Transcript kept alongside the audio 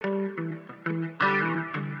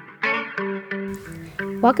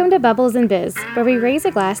Welcome to Bubbles and Biz, where we raise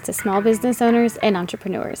a glass to small business owners and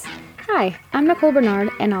entrepreneurs. Hi, I'm Nicole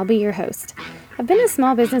Bernard, and I'll be your host. I've been a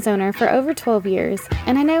small business owner for over 12 years,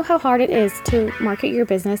 and I know how hard it is to market your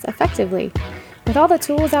business effectively. With all the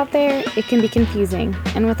tools out there, it can be confusing,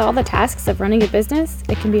 and with all the tasks of running a business,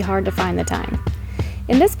 it can be hard to find the time.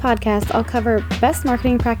 In this podcast, I'll cover best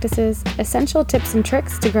marketing practices, essential tips and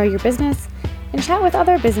tricks to grow your business, and chat with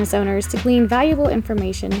other business owners to glean valuable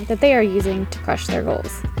information that they are using to crush their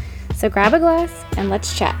goals. So grab a glass and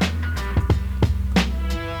let's chat.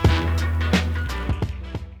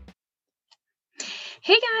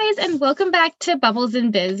 Hey guys, and welcome back to Bubbles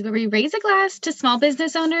and Biz, where we raise a glass to small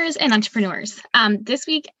business owners and entrepreneurs. This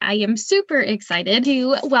week, I am super excited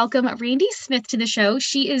to welcome Randy Smith to the show.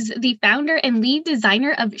 She is the founder and lead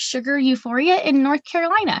designer of Sugar Euphoria in North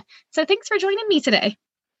Carolina. So thanks for joining me today.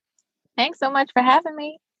 Thanks so much for having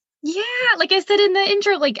me. Yeah, like I said in the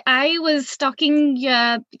intro, I was stalking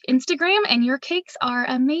Instagram and your cakes are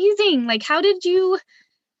amazing. How did you,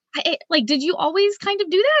 did you always kind of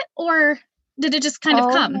do that, or did it just kind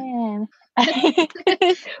of come? Man.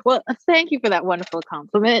 Well, thank you for that wonderful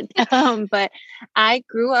compliment. But I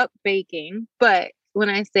grew up baking, but when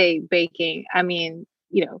I say baking, I mean,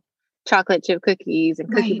 chocolate chip cookies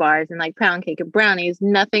and cookie bars and pound cake and brownies,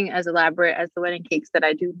 nothing as elaborate as the wedding cakes that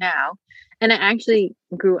I do now. And I actually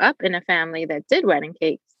grew up in a family that did wedding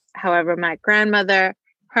cakes. However, my grandmother,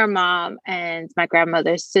 her mom, and my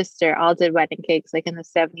grandmother's sister all did wedding cakes in the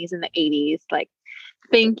 70s and the 80s.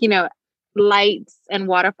 Think, lights and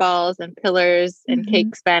waterfalls and pillars and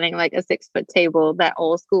cake spanning a 6-foot table, that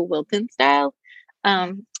old school Wilton style.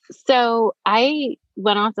 So I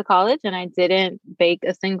went off to college and I didn't bake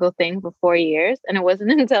a single thing for 4 years. And it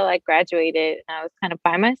wasn't until I graduated and I was kind of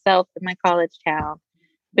by myself in my college town,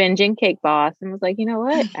 binging Cake Boss, and was like, you know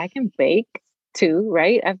what? I can bake too,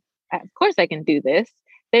 right? Of course I can do this.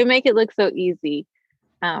 They make it look so easy.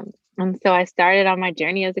 And so I started on my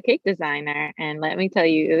journey as a cake designer. And let me tell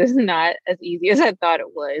you, it was not as easy as I thought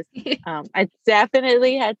it was. I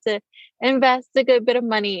definitely had to invest a good bit of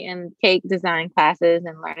money in cake design classes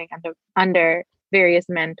and learning under various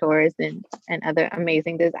mentors and other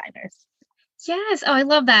amazing designers. Yes. Oh, I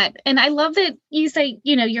love that. And I love that you say,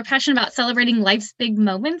 you're passionate about celebrating life's big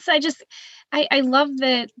moments. I love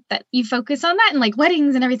that you focus on that and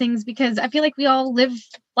weddings and everything, because I feel like we all live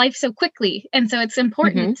life so quickly. And so it's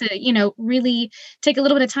important to, really take a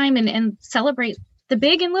little bit of time and celebrate the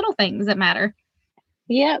big and little things that matter.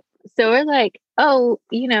 Yep. So we're oh,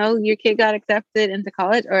 your kid got accepted into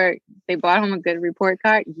college or they bought home a good report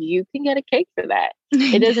card. You can get a cake for that.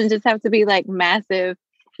 It doesn't just have to be massive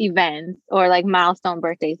events or milestone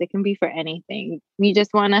birthdays. It can be for anything. You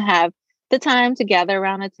just want to have the time to gather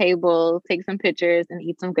around a table, take some pictures, and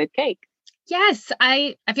eat some good cake. Yes,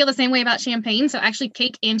 I feel the same way about champagne. So actually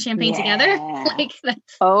cake and champagne together.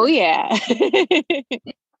 Oh, yeah.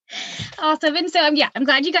 Awesome. And so, I'm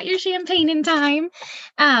glad you got your champagne in time.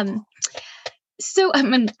 So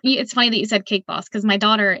it's funny that you said Cake Boss, because my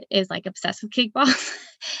daughter is obsessed with Cake Boss.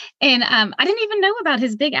 And I didn't even know about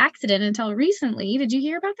his big accident until recently. Did you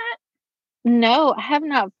hear about that? No, I have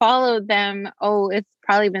not followed them. Oh, it's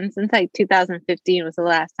probably been since 2015 was the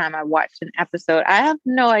last time I watched an episode. I have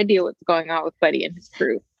no idea what's going on with Buddy and his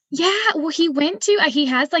crew. Yeah, well, he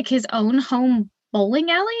has his own home bowling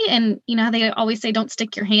alley, and you know how they always say don't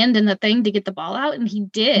stick your hand in the thing to get the ball out, and he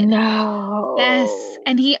did. No. Yes,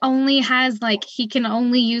 and he only has he can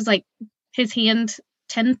only use his hand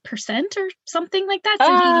 10% or something like that.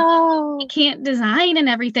 So he can't design and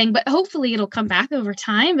everything, but hopefully it'll come back over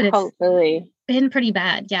time. But it's been pretty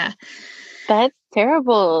bad. Yeah. That's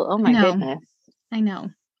terrible. Oh my goodness. I know.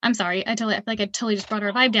 I'm sorry. I feel like I totally just brought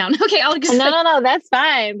our vibe down. Okay. I'll just No, that's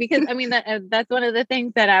fine. Because I mean, that's one of the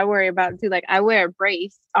things that I worry about too. I wear a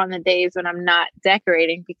brace on the days when I'm not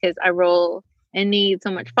decorating because I roll and need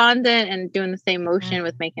so much fondant and doing the same motion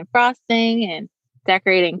with making frosting and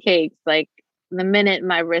decorating cakes. The minute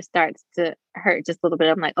my wrist starts to hurt just a little bit,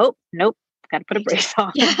 I'm like, oh, nope, got to put a brace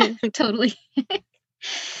on. Yeah, totally.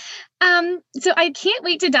 So I can't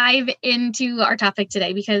wait to dive into our topic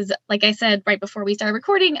today because, like I said, right before we started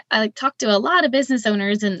recording, I talked to a lot of business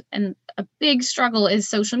owners and a big struggle is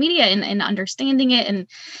social media and understanding it and,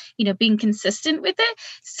 being consistent with it.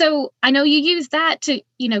 So I know you use that to,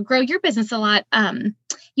 grow your business a lot.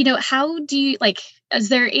 How do you is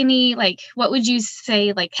there any, what would you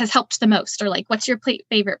say, has helped the most or what's your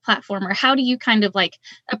favorite platform or how do you kind of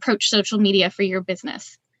approach social media for your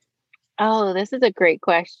business? Oh, this is a great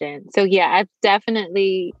question. So yeah, I've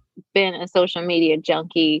definitely been a social media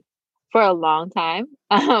junkie for a long time.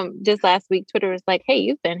 Just last week, Twitter was like, hey,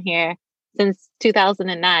 you've been here since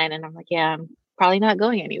 2009. And I'm like, yeah, I'm probably not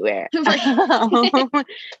going anywhere.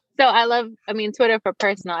 So I mean, Twitter for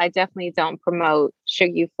personal, I definitely don't promote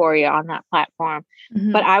Sugar Euphoria on that platform.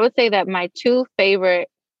 Mhm. But I would say that my two favorite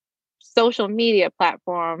social media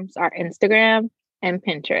platforms are Instagram and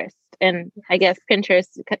Pinterest. And I guess Pinterest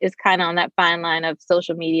is kind of on that fine line of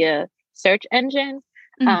social media search engine.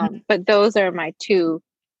 Mhm. But those are my two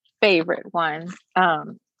favorite ones.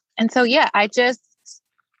 And so, yeah, I just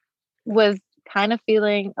was kind of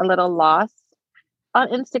feeling a little lost on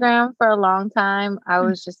Instagram for a long time. I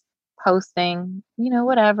was just posting,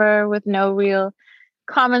 whatever with no real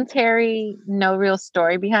commentary, no real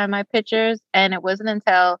story behind my pictures. And it wasn't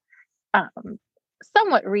until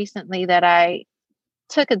somewhat recently that I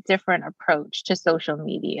took a different approach to social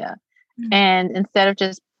media. Mm. And instead of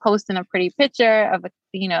just posting a pretty picture of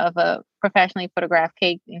a professionally photographed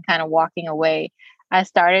cake and kind of walking away, I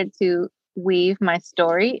started to weave my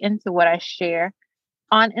story into what I share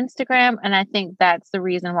on Instagram. And I think that's the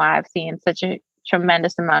reason why I've seen such a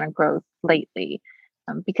tremendous amount of growth lately.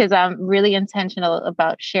 Because I'm really intentional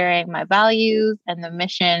about sharing my values and the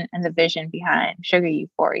mission and the vision behind Sugar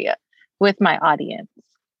Euphoria with my audience.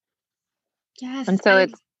 Yes. And so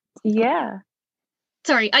yeah.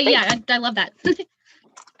 Sorry. Yeah, I love that.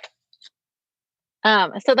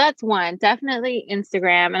 So that's one, definitely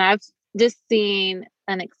Instagram. And I've just seen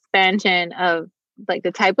an expansion of like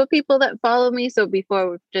the type of people that follow me. So before it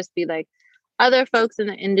would just be like other folks in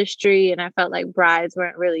the industry, and I felt like brides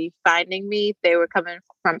weren't really finding me. They were coming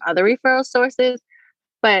from other referral sources.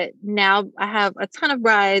 But now I have a ton of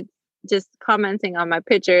brides just commenting on my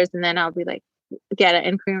pictures, and then I'll be like, get an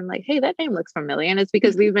inquiry. I'm like, hey, that name looks familiar. And it's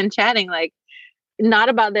because we've been chatting like not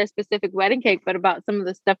about their specific wedding cake, but about some of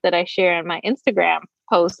the stuff that I share in my Instagram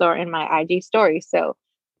posts or in my IG stories. So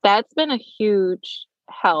that's been a huge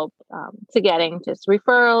help to getting just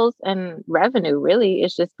referrals and revenue. Really,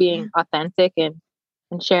 it's just being authentic and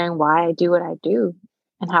sharing why I do what I do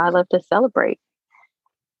and how I love to celebrate.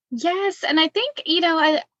 Yes. And I think,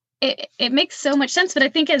 it makes so much sense. But I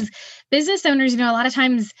think as business owners, a lot of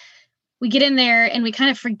times we get in there and we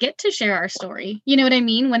kind of forget to share our story. You know what I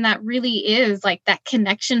mean? When that really is like that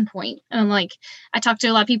connection point. And I'm like, I talk to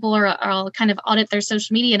a lot of people or I'll kind of audit their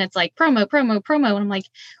social media and it's like promo, promo, promo. And I'm like,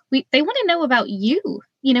 they want to know about you,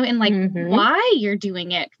 and like why you're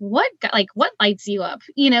doing it. What lights you up,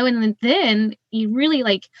 and then you really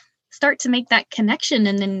like start to make that connection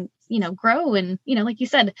and then, grow. And, like you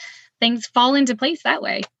said, things fall into place that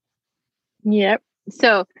way. Yep.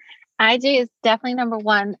 So IG is definitely number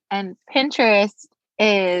one, and Pinterest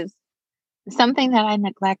is something that I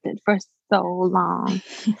neglected for so long.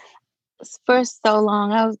 I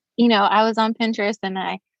was on Pinterest and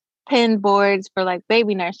I pinned boards for like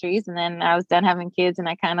baby nurseries, and then I was done having kids and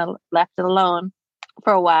I kind of left it alone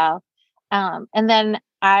for a while. And then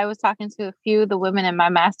I was talking to a few of the women in my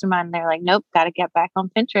mastermind, and they're like, nope, got to get back on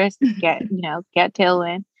Pinterest, get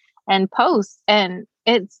Tailwind and post. And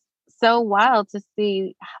it's so wild to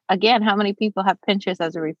see again how many people have Pinterest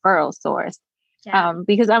as a referral source.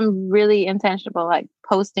 Because I'm really intentional, like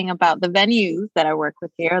posting about the venues that I work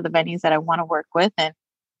with here, the venues that I want to work with, and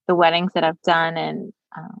the weddings that I've done, and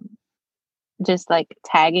just like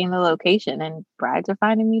tagging the location, and brides are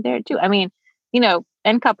finding me there too. I mean,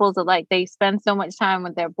 and couples alike, they spend so much time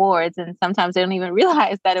with their boards, and sometimes they don't even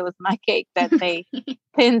realize that it was my cake that they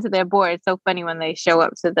pinned to their board. It's so funny when they show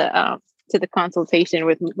up to the consultation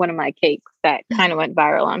with one of my cakes that kind of went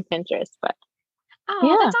viral on Pinterest. But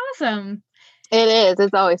that's awesome. It is.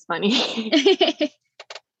 It's always funny.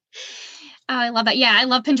 I love that. Yeah, I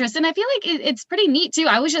love Pinterest. And I feel like it's pretty neat too.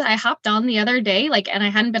 I hopped on the other day, and I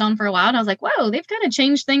hadn't been on for a while. And I was like, whoa, they've kind of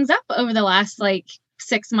changed things up over the last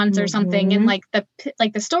 6 months or something. And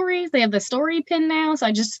the stories, they have the story pin now. So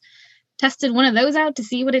I just tested one of those out to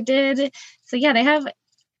see what it did. So yeah,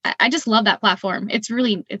 I just love that platform. It's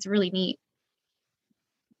really neat.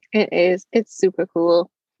 It is. It's super cool.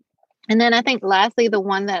 And then I think lastly, the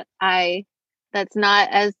one that's not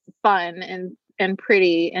as fun and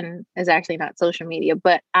pretty and is actually not social media,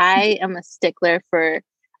 but I am a stickler for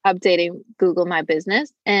updating Google My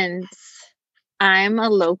Business. And I'm a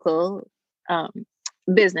local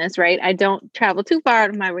business, right? I don't travel too far out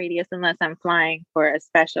of my radius unless I'm flying for a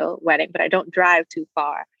special wedding, but I don't drive too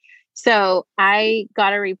far. So I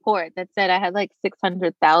got a report that said I had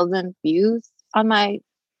 600,000 views on my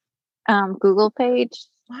Google page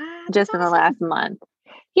just in the last month.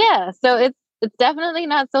 Yeah. So it's definitely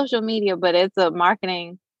not social media, but it's a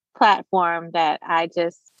marketing platform that I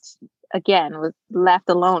just, again, was left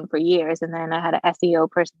alone for years. And then I had an SEO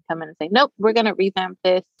person come in and say, nope, we're going to revamp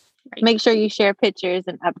this. Right. Make sure you share pictures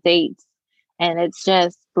and updates. And it's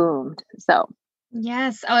just boomed. So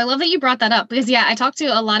Yes. Oh, I love that you brought that up because I talked to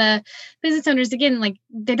a lot of business owners again, like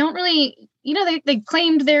they don't really, they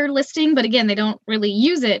claimed their listing, but again, they don't really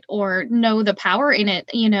use it or know the power in it,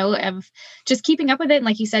 of just keeping up with it. And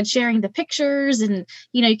like you said, sharing the pictures and,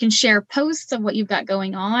 you can share posts of what you've got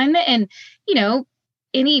going on and,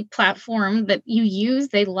 any platform that you use,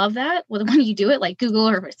 they love that. Well, when you do it like Google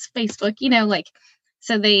or it's Facebook,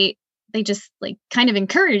 so they just like kind of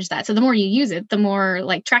encourage that. So the more you use it, the more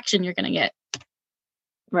like traction you're going to get.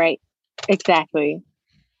 Right. Exactly.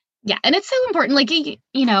 Yeah. And it's so important. Like, we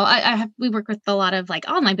work with a lot of like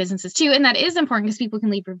online businesses too. And that is important because people can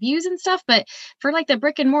leave reviews and stuff. But for like the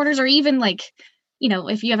brick and mortars or even like,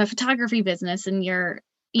 if you have a photography business and you're,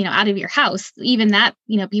 out of your house, even that,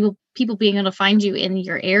 people being able to find you in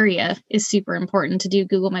your area is super important to do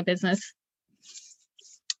Google My Business.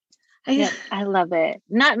 Yeah, I love it.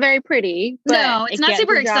 Not very pretty, but no, it's not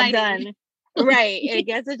super exciting. Done. Right. It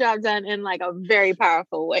gets the job done in like a very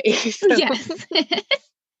powerful way. So. Yes.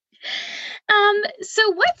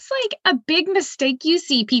 So what's like a big mistake you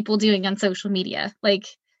see people doing on social media? Like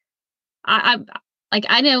I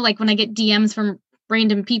know like when I get DMs from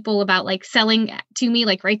random people about like selling to me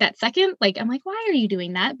like right that second, like I'm like, why are you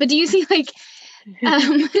doing that? But do you see like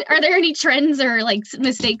are there any trends or like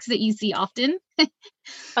mistakes that you see often?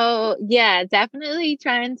 Oh, yeah, definitely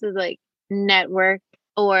trying to like network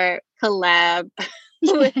or collab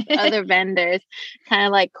with other vendors, kind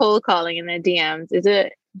of like cold calling in their DMs is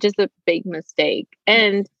just a big mistake.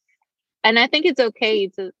 And I think it's okay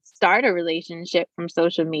to start a relationship from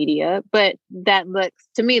social media, but that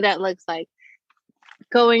looks like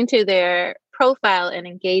going to their profile and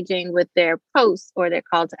engaging with their posts or their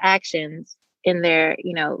call to actions in their,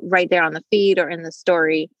 right there on the feed or in the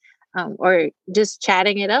story, or just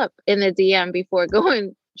chatting it up in the DM before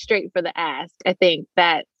going straight for the ask. I think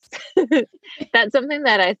that's that's something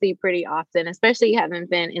that I see pretty often, especially having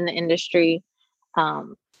been in the industry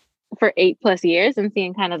for 8+ years and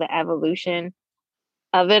seeing kind of the evolution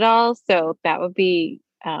of it all. So that would be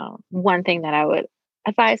one thing that I would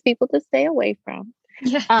advise people to stay away from.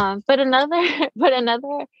 Yeah. But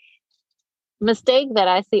another mistake that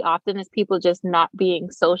I see often is people just not being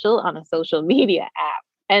social on a social media app.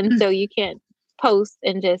 And so you can't post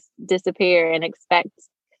and just disappear and expect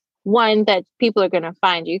one that people are going to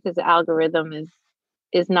find you because the algorithm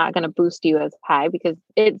is not going to boost you as high because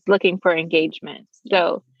it's looking for engagement.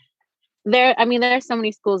 So there's so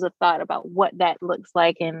many schools of thought about what that looks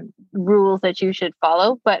like and rules that you should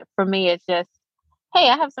follow. But for me, it's just, hey,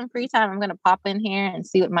 I have some free time. I'm going to pop in here and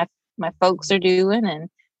see what my folks are doing and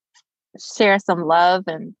share some love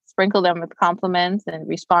and sprinkle them with compliments and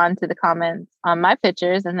respond to the comments on my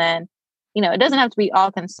pictures. And then, it doesn't have to be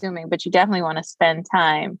all consuming, but you definitely want to spend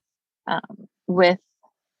time with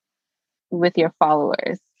your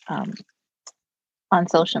followers on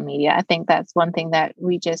social media. I think that's one thing that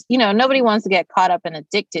we just, nobody wants to get caught up and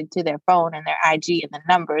addicted to their phone and their IG and the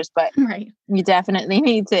numbers, but you definitely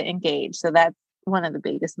need to engage. So that's one of the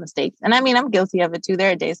biggest mistakes. And I mean, I'm guilty of it too.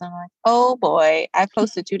 There are days I'm like, oh boy, I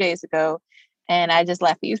posted 2 days ago and I just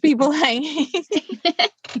left these people hanging.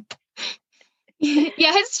 Yeah,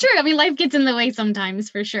 it's true. I mean, life gets in the way sometimes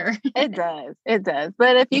for sure. It does.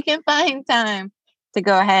 But if you can find time to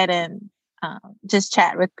go ahead and just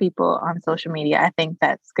chat with people on social media, I think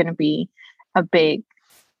that's going to be a big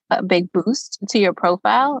boost to your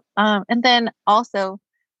profile. And then also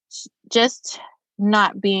just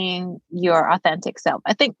not being your authentic self.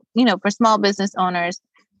 I think, for small business owners,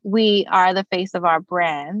 we are the face of our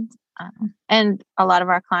brand. And a lot of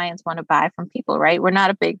our clients want to buy from people, right? We're not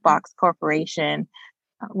a big box corporation.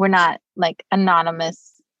 We're not like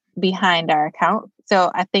anonymous behind our account.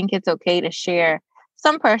 So I think it's okay to share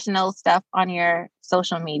some personal stuff on your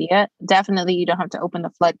social media. Definitely, you don't have to open the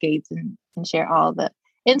floodgates and share all the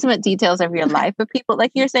intimate details of your life. But people,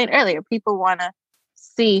 like you were saying earlier, people want to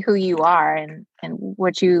see who you are and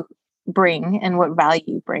what you bring and what value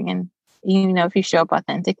you bring. And, if you show up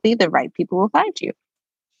authentically, the right people will find you.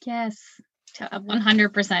 Yes,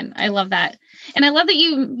 100%. I love that. And I love that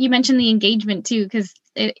you mentioned the engagement too, because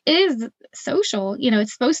it is social,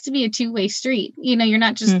 it's supposed to be a two-way street. You're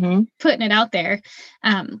not just putting it out there.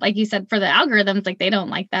 Like you said, for the algorithms, like they don't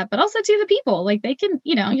like that, but also to the people, like they can,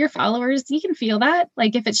 your followers, you can feel that.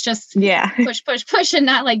 Like if it's just push and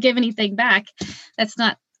not like give anything back, that's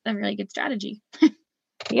not a really good strategy.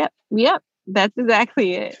 Yep. That's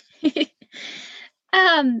exactly it.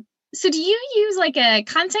 So do you use like a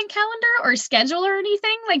content calendar or schedule or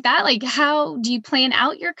anything like that? Like how do you plan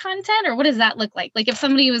out your content or what does that look like? Like if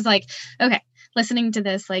somebody was like, okay, listening to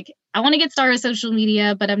this, like I want to get started with social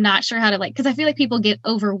media, but I'm not sure how to because I feel like people get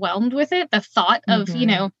overwhelmed with it. The thought of,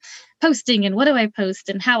 posting and what do I post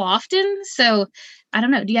and how often. So I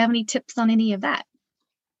don't know. Do you have any tips on any of that?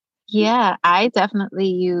 Yeah, I definitely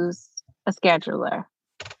use a scheduler.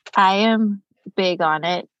 I am big on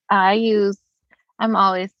it. I'm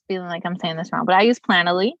always feeling like I'm saying this wrong, but I use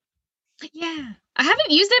Planoly. Yeah. I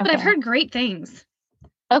haven't used it, but I've Okay. heard great things.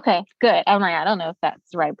 Okay, good. I'm like, I don't know if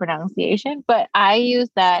that's the right pronunciation, but I use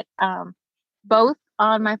that both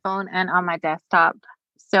on my phone and on my desktop.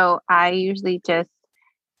 So I usually just,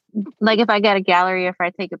 like, if I get a gallery, if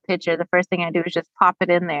I take a picture, the first thing I do is just pop it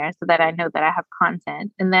in there so that I know that I have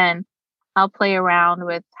content. And then I'll play around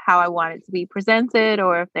with how I want it to be presented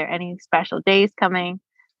or if there are any special days coming.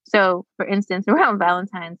 So, for instance, around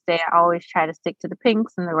Valentine's Day, I always try to stick to the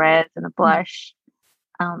pinks and the reds and the blush.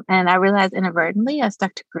 And I realized inadvertently I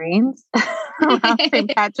stuck to greens around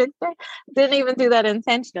St. Patrick's Day. Didn't even do that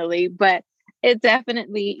intentionally, but it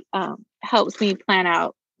definitely helps me plan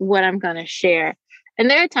out what I'm going to share. And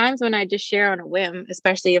there are times when I just share on a whim,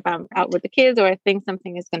 especially if I'm out with the kids or I think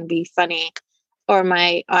something is going to be funny or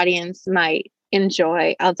my audience might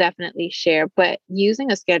enjoy, I'll definitely share. But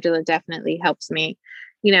using a scheduler definitely helps me,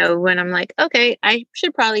 when I'm like, okay, I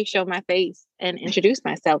should probably show my face and introduce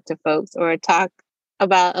myself to folks or talk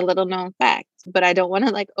about a little known fact, but I don't want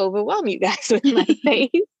to like overwhelm you guys with my face.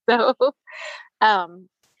 So,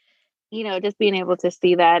 just being able to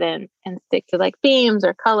see that and stick to like themes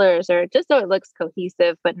or colors or just so it looks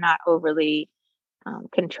cohesive, but not overly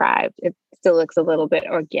contrived. It still looks a little bit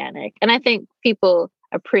organic. And I think people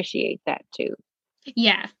appreciate that too.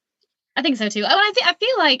 Yeah, I think so too. Oh, and I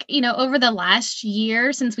feel like, over the last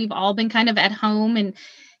year since we've all been kind of at home and,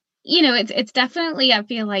 it's definitely, I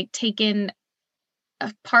feel like taken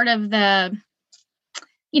a part of the,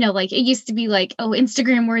 like it used to be like, oh,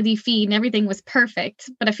 Instagram worthy feed and everything was perfect.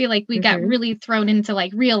 But I feel like we got really thrown into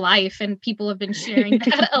like real life and people have been sharing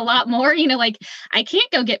that a lot more, like I can't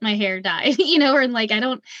go get my hair dyed, or like I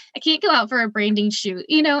can't go out for a branding shoot,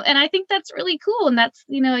 and I think that's really cool. And that's,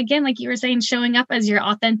 again, like you were saying, showing up as your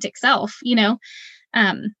authentic self, you don't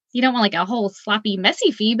want like a whole sloppy,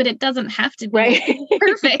 messy feed, but it doesn't have to be right.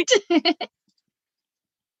 Perfect.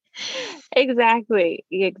 Exactly.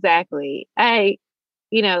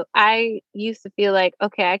 I used to feel like,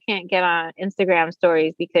 okay, I can't get on Instagram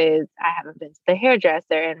stories because I haven't been to the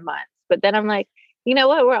hairdresser in months. But then I'm like, you know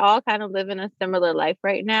what? We're all kind of living a similar life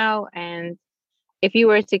right now. And if you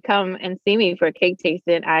were to come and see me for a cake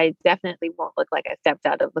tasting, I definitely won't look like I stepped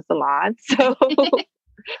out of the salon. So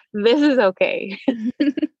this is okay.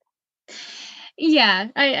 Yeah,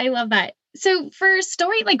 I love that. So for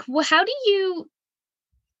story, like, how do you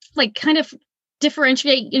like kind of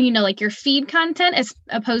differentiate, like your feed content as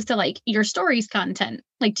opposed to like your stories content?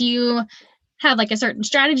 Like, do you have like a certain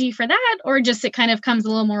strategy for that, or just it kind of comes a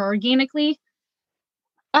little more organically?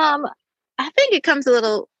 I think it comes a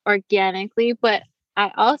little organically, but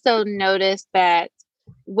I also noticed that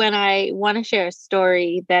when I want to share a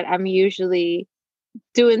story, that I'm usually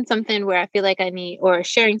doing something where I feel like I need, or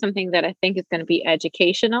sharing something that I think is going to be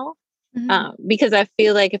educational. Because I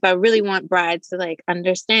feel like if I really want brides to like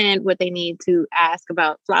understand what they need to ask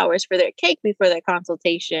about flowers for their cake before their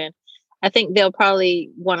consultation, I think they'll probably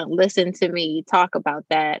want to listen to me talk about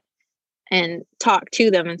that and talk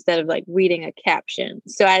to them instead of like reading a caption.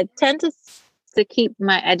 So I tend to keep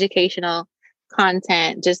my educational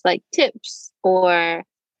content just like tips or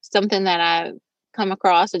something that I've come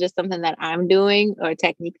across or just something that I'm doing or a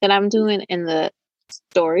technique that I'm doing in the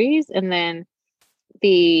stories. And then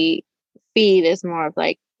the feed is more of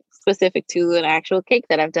like specific to an actual cake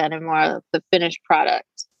that I've done and more of the finished product.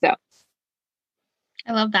 So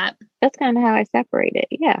I love that. that's kind of how I separate it.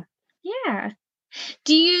 Yeah. Yeah.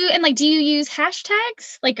 Do you use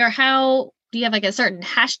hashtags? Like, or how do you have like a certain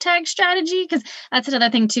hashtag strategy? Because that's another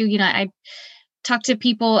thing too. I talk to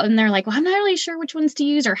people and they're like, well, I'm not really sure which ones to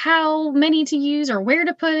use or how many to use or where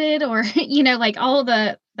to put it, or, like all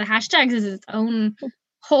the hashtags is its own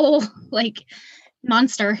whole like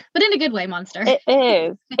monster, but in a good way, monster. It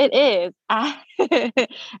is. It is.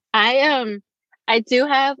 I do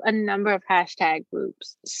have a number of hashtag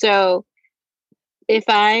groups. So if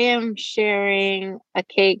I am sharing a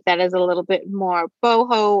cake that is a little bit more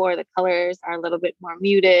boho or the colors are a little bit more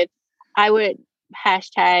muted, I would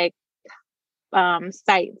hashtag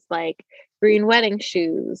sites like green wedding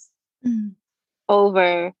shoes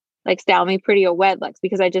over like Style Me Pretty or Wedlux,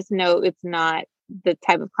 because I just know it's not the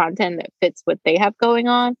type of content that fits what they have going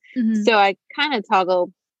on. So I kind of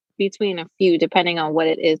toggle between a few depending on what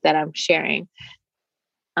it is that I'm sharing.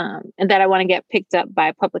 And that I want to get picked up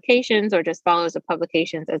by publications or just followers of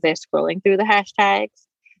publications as they're scrolling through the hashtags.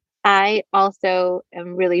 I also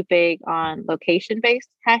am really big on location-based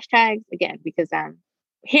hashtags, again, because I'm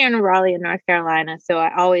here in Raleigh in North Carolina, so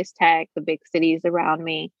I always tag the big cities around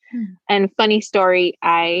me. And funny story,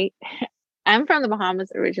 I'm from the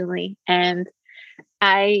Bahamas originally, and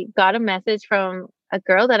I got a message from a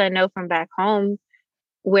girl that I know from back home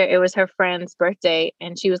where it was her friend's birthday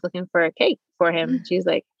and she was looking for a cake for him. She's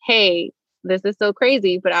like, "Hey, this is so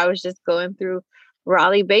crazy, but I was just going through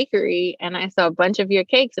Raleigh Bakery and I saw a bunch of your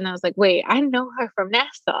cakes." And I was like, "Wait, I know her from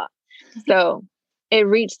Nassau." So it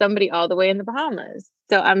reached somebody all the way in the Bahamas.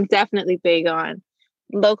 So I'm definitely big on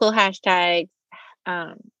local hashtags.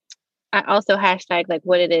 Um, I also hashtag like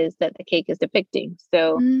what it is that the cake is depicting.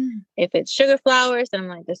 So if it's sugar flowers, then I'm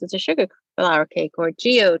like, this is a sugar flower cake or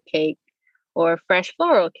geode cake or fresh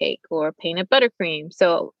floral cake or peanut buttercream.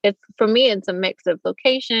 So it's for me, it's a mix of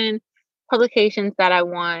location, publications that I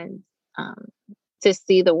want to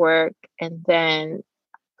see the work, and then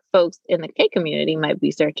folks in the cake community might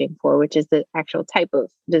be searching for, which is the actual type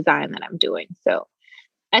of design that I'm doing. So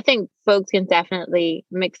I think folks can definitely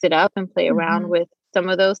mix it up and play around with some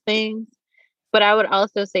of those things. But I would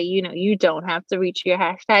also say, you don't have to reach your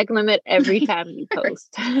hashtag limit every time you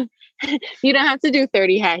post. You don't have to do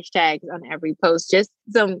 30 hashtags on every post. Just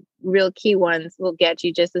some real key ones will get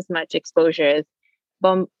you just as much exposure as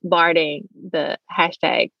bombarding the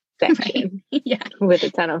hashtag section with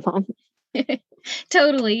a ton of them.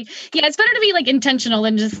 Totally. Yeah, it's better to be like intentional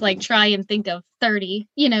than just like try and think of 30,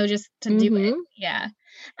 just to do it. Yeah.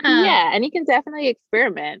 And you can definitely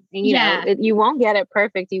experiment. And, you won't get it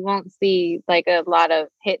perfect. You won't see like a lot of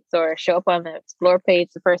hits or show up on the Explore page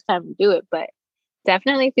the first time you do it, but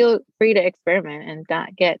definitely feel free to experiment and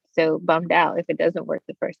not get so bummed out if it doesn't work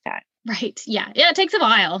the first time. Right. Yeah. Yeah. It takes a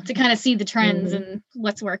while to kind of see the trends and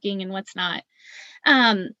what's working and what's not.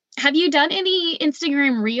 Have you done any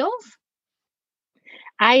Instagram reels?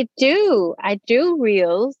 I do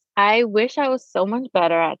reels. I wish I was so much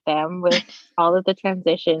better at them with all of the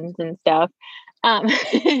transitions and stuff. I know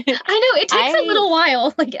it takes a little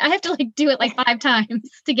while. Like I have to do it 5 times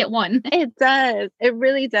to get one. It does. It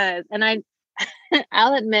really does. And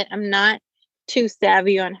I'll admit I'm not too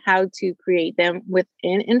savvy on how to create them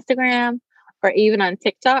within Instagram or even on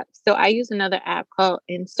TikTok. So I use another app called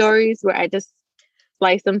InStories where I just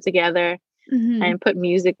slice them together and put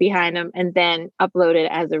music behind them and then upload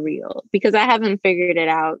it as a reel, because I haven't figured it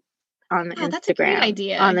out on the Instagram, that's a great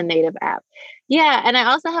idea. On the native app. Yeah. And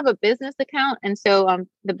I also have a business account. And so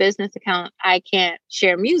the business account, I can't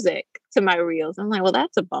share music to my reels. I'm like, well,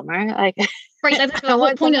 that's a bummer. Like, right, that's the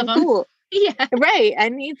whole point of them. Cool. Yeah. Right. I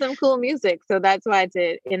need some cool music. So that's why I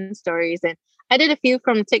did InStories. And I did a few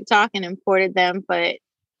from TikTok and imported them, but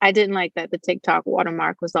I didn't like that the TikTok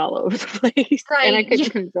watermark was all over the place. Right. And I couldn't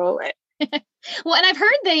control it. Well, and I've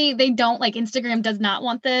heard they don't Instagram does not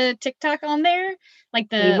want the TikTok on there,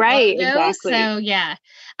 like the right, logo. exactly.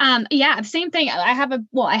 So same thing. I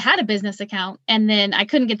had a business account and then I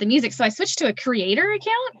couldn't get the music, so I switched to a creator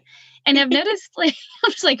account. And I've noticed, I'm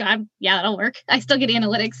just that'll work. I still get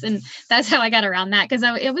analytics, and that's how I got around that, because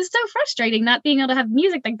it was so frustrating not being able to have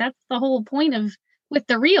music. Like that's the whole point of with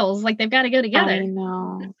the reels. Like they've got to go together. I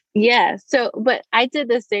know. Yeah. So, but I did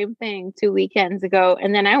the same thing 2 weekends ago,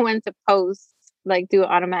 and then I went to do an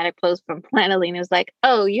automatic post from Planaline. It was like,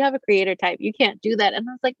 "Oh, you have a creator type. You can't do that." And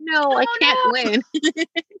I was like, "No, I can't win."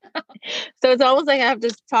 So it's almost like I have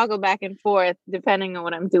to toggle back and forth depending on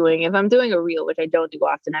what I'm doing. If I'm doing a reel, which I don't do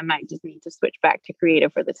often, I might just need to switch back to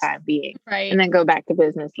creative for the time being, right, and then go back to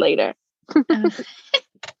business later.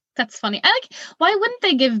 That's funny. Why wouldn't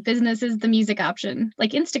they give businesses the music option?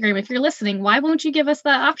 Like Instagram, if you're listening, why won't you give us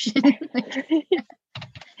that option?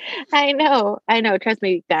 I know. Trust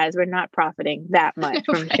me, guys, we're not profiting that much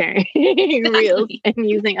from sharing reels and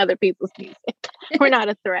using other people's music. We're not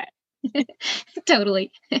a threat.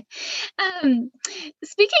 Totally.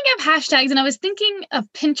 Speaking of hashtags, and I was thinking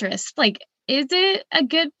of Pinterest, is it a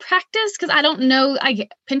good practice? Because I don't know.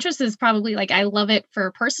 Pinterest is probably I love it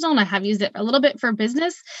for personal, and I have used it a little bit for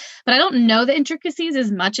business, but I don't know the intricacies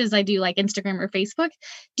as much as I do Instagram or Facebook.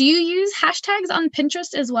 Do you use hashtags on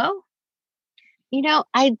Pinterest as well?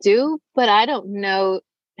 I do, but I don't know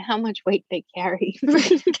how much weight they carry.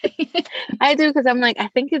 I do, because I'm I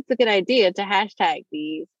think it's a good idea to hashtag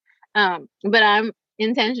these. But I'm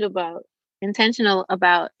intentional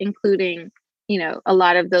about including a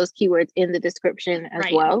lot of those keywords in the description as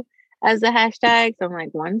well as the hashtags. So I'm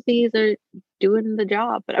once these are doing the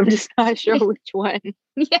job, but I'm just not sure which one.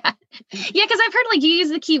 Yeah. Because I've heard you use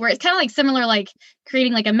the keyword. It's kind of similar,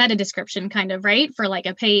 creating a meta description kind of, right? For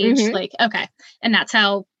a page, okay. And that's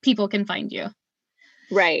how people can find you.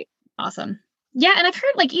 Right. Awesome. Yeah. And I've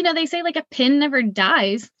heard they say a pin never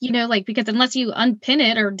dies, because unless you unpin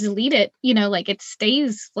it or delete it, it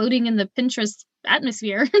stays floating in the Pinterest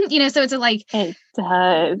atmosphere, so it's like, it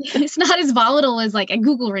does. It's not as volatile as like a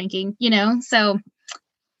Google ranking, so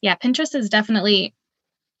yeah, Pinterest is definitely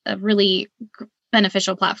a really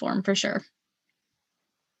beneficial platform for sure.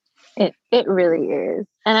 It really is.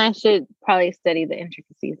 And I should probably study the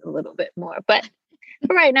intricacies a little bit more, but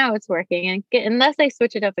right now it's working. And unless I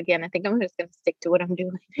switch it up again, I think I'm just going to stick to what I'm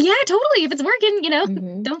doing. Yeah, totally. If it's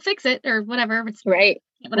working, don't fix it or whatever. It's right.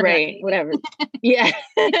 Whatever. Yeah.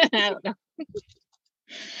 I don't know.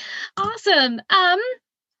 Awesome.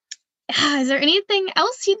 Is there anything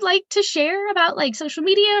else you'd like to share about like social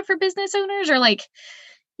media for business owners, or like,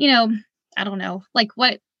 I don't know, like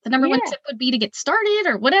what the number one tip would be to get started,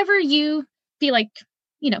 or whatever you feel like,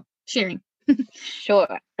 sharing?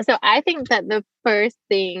 Sure. So I think that the first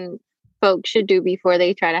thing folks should do before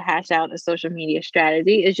they try to hash out a social media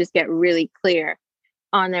strategy is just get really clear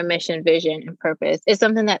on their mission, vision, and purpose. It's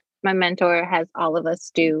something that my mentor has all of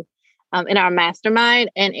us do in our mastermind,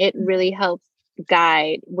 and it really helps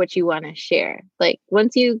guide what you want to share. Like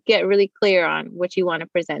once you get really clear on what you want to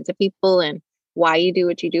present to people and why you do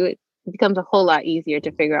what you do, it becomes a whole lot easier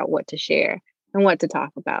to figure out what to share and what to talk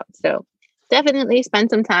about. So definitely spend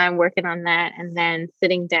some time working on that, and then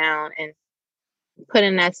sitting down and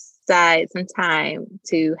putting aside some time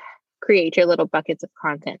to create your little buckets of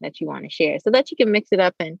content that you want to share so that you can mix it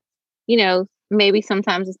up. And, maybe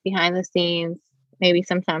sometimes it's behind the scenes, maybe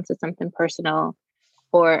sometimes it's something personal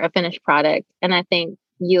or a finished product. And I think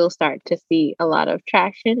you'll start to see a lot of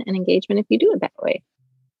traction and engagement if you do it that way.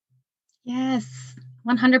 Yes,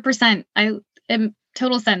 100%. I am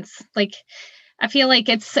total sense. Like, I feel like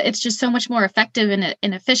it's just so much more effective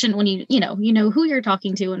and efficient when you know who you're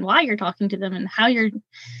talking to and why you're talking to them and how you're,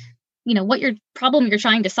 what your problem you're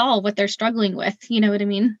trying to solve, what they're struggling with. You know what I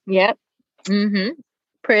mean? Yep. Mm-hmm.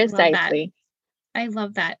 Precisely. I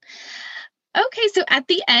love that. Okay, so at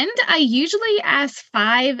the end, I usually ask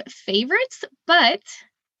 5 favorites, but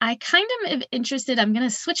I kind of am interested. I'm going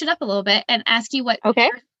to switch it up a little bit and ask you what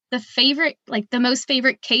the favorite, like the most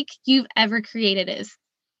favorite cake you've ever created is.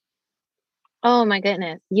 Oh my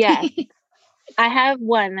goodness. Yes. I have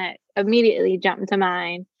one that immediately jumped to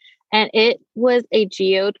mind, and it was a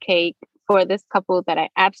geode cake for this couple that I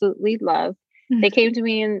absolutely love. They came to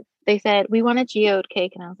me and they said, we want a geode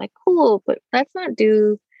cake. And I was like, cool, but let's not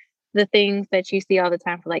do the things that you see all the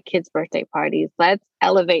time for like kids' birthday parties. Let's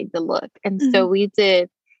elevate the look. And so we did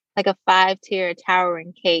like a 5-tier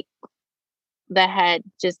towering cake that had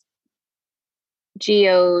just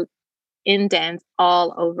geode indents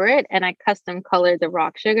all over it. And I custom colored the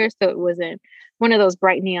rock sugar. So it wasn't one of those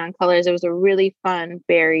bright neon colors. It was a really fun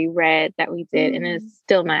berry red that we did. And it's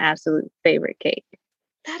still my absolute favorite cake.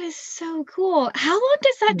 That is so cool. How long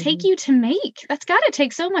does that take you to make? That's got to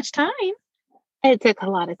take so much time. It took a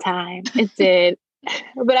lot of time. It did.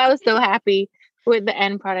 But I was so happy with the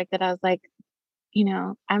end product that I was like,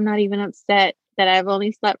 I'm not even upset that I've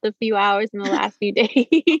only slept a few hours in the last few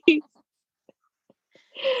days.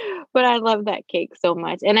 But I love that cake so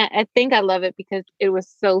much. And I think I love it because it was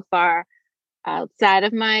so far outside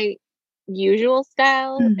of my usual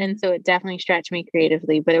style. And so it definitely stretched me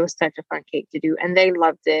creatively, but it was such a fun cake to do. And they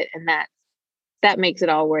loved it. And that makes it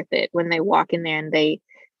all worth it when they walk in there and they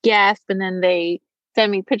gasp, and then they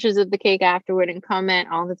send me pictures of the cake afterward and comment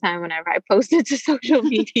all the time whenever I post it to social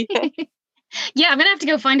media. Yeah, I'm gonna have to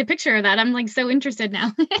go find a picture of that. I'm like so interested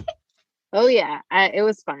now. Oh yeah, it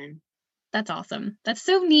was fun. That's awesome. That's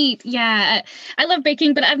so neat. Yeah, I love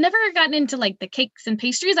baking, but I've never gotten into like the cakes and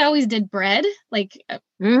pastries. I always did bread,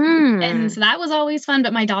 and so that was always fun.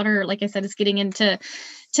 But my daughter, like I said, is getting into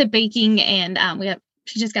baking, and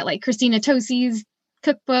she just got like Christina Tosi's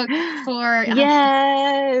cookbook for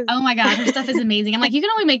yes. Oh my God, her stuff is amazing. I'm like, you can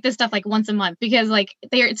only make this stuff like once a month because like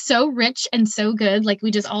it's so rich and so good. Like we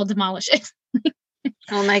just all demolish it.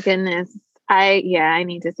 Oh my goodness. I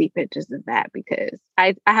need to see pictures of that because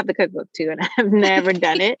I have the cookbook too and I've never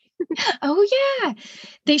done it. Oh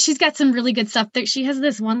yeah. She's got some really good stuff. She has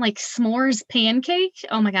this one like s'mores pancake.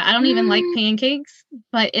 Oh my God. I don't even like pancakes,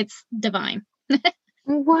 but it's divine.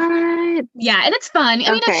 What? Yeah, and it's fun.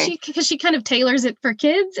 I mean, because she kind of tailors it for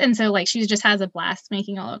kids, and so like she just has a blast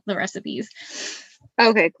making all of the recipes.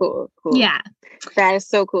 Okay, cool. Yeah, that is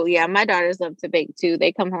so cool. Yeah, my daughters love to bake too.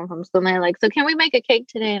 They come home from school and they're like, "So can we make a cake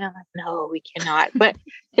today?" And I'm like, "No, we cannot." But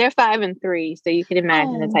they're 5 and 3, so you can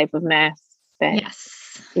imagine the type of mess that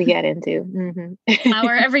we get into.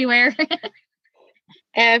 Flour everywhere.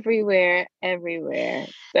 everywhere.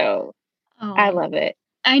 So I love it.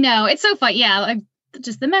 I know, it's so fun. Yeah.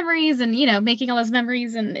 Just the memories and, making all those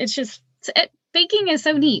memories. And it's just, baking is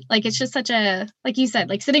so neat. Like it's just such a, like you said,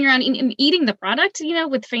 like sitting around and eating the product,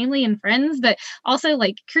 with family and friends, but also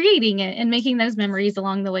like creating it and making those memories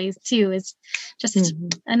along the ways too is just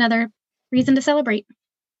another reason to celebrate.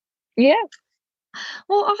 Yeah.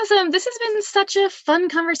 Well, awesome. This has been such a fun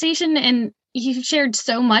conversation and you've shared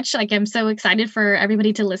so much. Like I'm so excited for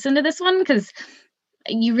everybody to listen to this one because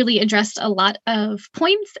you really addressed a lot of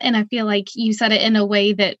points. And I feel like you said it in a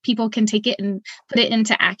way that people can take it and put it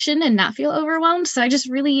into action and not feel overwhelmed. So I just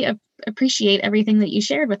really appreciate everything that you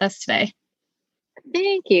shared with us today.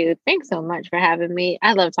 Thank you. Thanks so much for having me.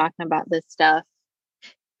 I love talking about this stuff.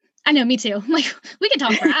 I know, me too. Like we can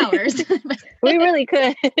talk for hours. We really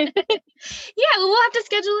could. Yeah, we'll have to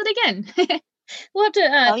schedule it again. We'll have to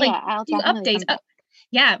I'll do updates.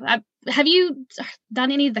 Have you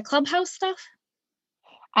done any of the Clubhouse stuff?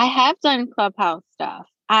 I have done Clubhouse stuff.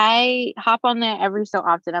 I hop on there every so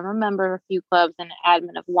often. I'm a member of a few clubs and an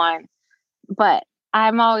admin of one, but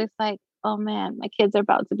I'm always like, oh man, my kids are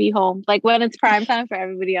about to be home. Like when it's prime time for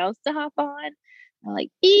everybody else to hop on, I'm like,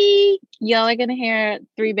 y'all are going to hear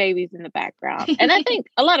 3 babies in the background. And I think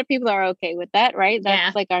a lot of people are okay with that, right?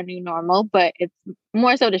 That's like our new normal, but it's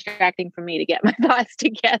more so distracting for me to get my thoughts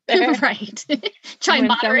together. Right. Try and when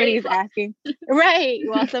moderate. Somebody's asking, right.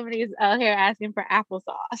 While somebody's out here asking for applesauce.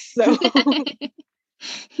 So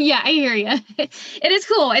yeah, I hear you. It is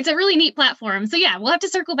cool. It's a really neat platform. So yeah, we'll have to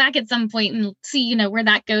circle back at some point and see, where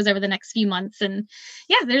that goes over the next few months. And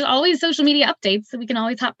yeah, there's always social media updates, so we can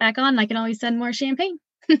always hop back on. I can always send more champagne.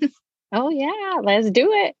 Oh yeah, let's do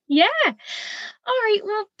it. Yeah. All right.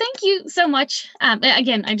 Well, thank you so much.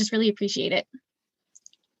 Again, I just really appreciate it.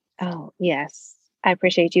 Oh yes, I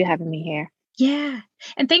appreciate you having me here. Yeah.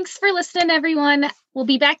 And thanks for listening, everyone. We'll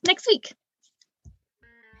be back next week.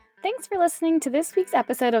 Thanks for listening to this week's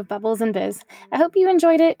episode of Bubbles and Biz. I hope you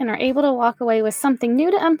enjoyed it and are able to walk away with something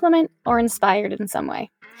new to implement or inspired in some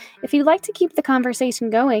way. If you'd like to keep the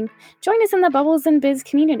conversation going, join us in the Bubbles and Biz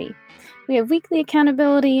community. We have weekly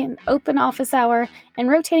accountability, an open office hour, and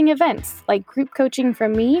rotating events like group coaching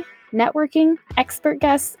from me, networking, expert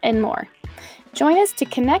guests, and more. Join us to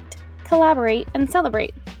connect, collaborate, and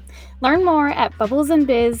celebrate. Learn more at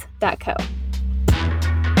bubblesandbiz.co.